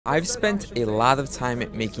I've spent a lot of time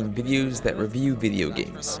making videos that review video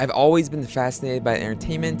games. I've always been fascinated by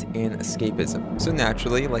entertainment and escapism. So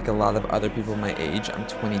naturally, like a lot of other people my age, I'm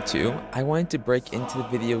 22, I wanted to break into the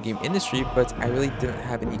video game industry, but I really didn't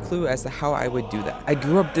have any clue as to how I would do that. I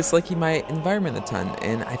grew up disliking my environment a ton,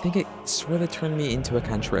 and I think it sort of turned me into a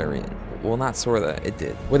contrarian. Well, not sorta, it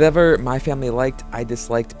did. Whatever my family liked, I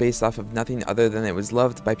disliked based off of nothing other than it was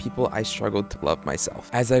loved by people I struggled to love myself.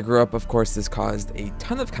 As I grew up, of course, this caused a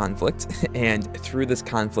ton of conflict, and through this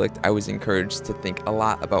conflict, I was encouraged to think a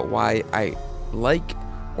lot about why I like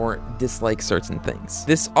or dislike certain things.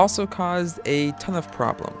 This also caused a ton of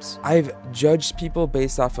problems. I've judged people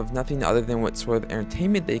based off of nothing other than what sort of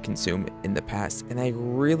entertainment they consume in the past, and I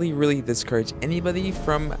really discourage anybody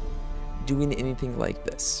from doing anything like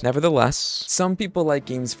this. Nevertheless, some people like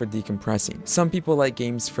games for decompressing. Some people like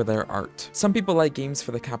games for their art. Some people like games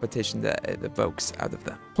for the competition that it evokes out of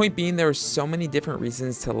them. Point being, there are so many different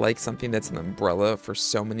reasons to like something that's an umbrella for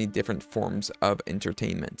so many different forms of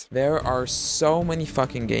entertainment. There are so many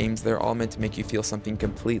fucking games, they're all meant to make you feel something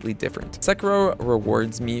completely different. Sekiro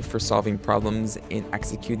rewards me for solving problems and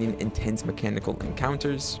executing intense mechanical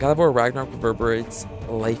encounters. God of War Ragnarok reverberates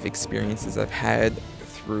life experiences I've had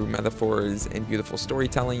through metaphors and beautiful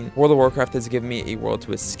storytelling. World of Warcraft has given me a world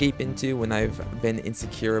to escape into when I've been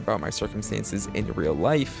insecure about my circumstances in real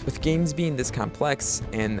life. With games being this complex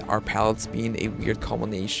and our palettes being a weird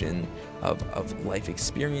culmination of life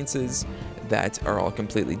experiences that are all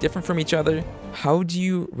completely different from each other, how do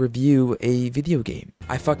you review a video game?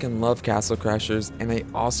 I fucking love Castle Crashers, and I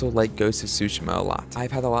also like Ghost of Tsushima a lot.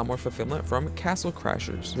 I've had a lot more fulfillment from Castle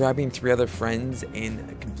Crashers. Grabbing 3 other friends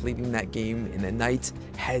and completing that game in a night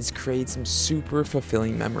has created some super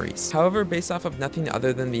fulfilling memories. However, based off of nothing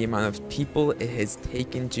other than the amount of people it has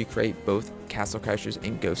taken to create both Castle Crashers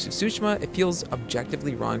and Ghost of Tsushima, it feels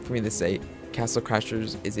objectively wrong for me to say Castle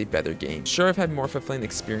Crashers is a better game. Sure, I've had more fulfilling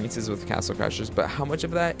experiences with Castle Crashers, but how much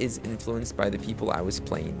of that is influenced by the people I was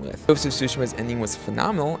playing with? Ghost of Tsushima's ending was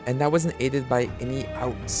phenomenal, and that wasn't aided by any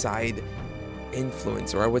outside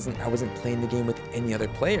influence, or I wasn't playing the game with any other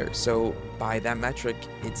player, so by that metric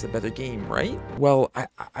it's a better game, right? Well,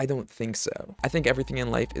 I don't think so. I think everything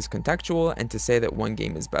in life is contextual, and to say that one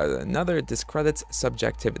game is better than another discredits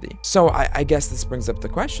subjectivity. So I guess this brings up the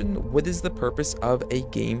question, what is the purpose of a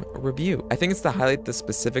game review? I think it's to highlight the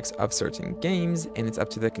specifics of certain games, and it's up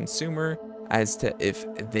to the consumer as to if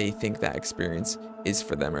they think that experience is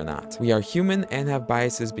for them or not. We are human and have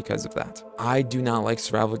biases because of that. I do not like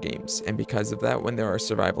survival games, and because of that, when there are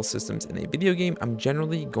survival systems in a video game, I'm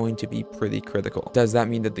generally going to be pretty critical. Does that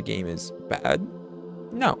mean that the game is bad?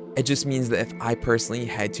 No, it just means that if I personally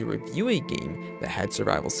had to review a game that had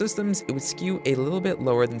survival systems, it would skew a little bit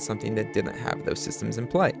lower than something that didn't have those systems in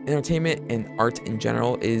play. Entertainment and art in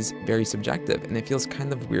general is very subjective, and it feels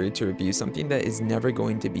kind of weird to review something that is never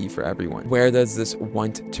going to be for everyone. Where does this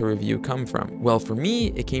want to review come from? Well, for me,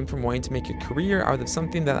 it came from wanting to make a career out of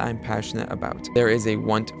something that I'm passionate about. There is a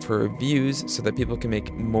want for reviews so that people can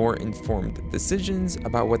make more informed decisions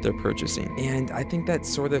about what they're purchasing. And I think that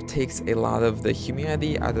sort of takes a lot of the humanity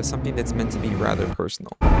out of something that's meant to be rather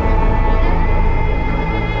personal.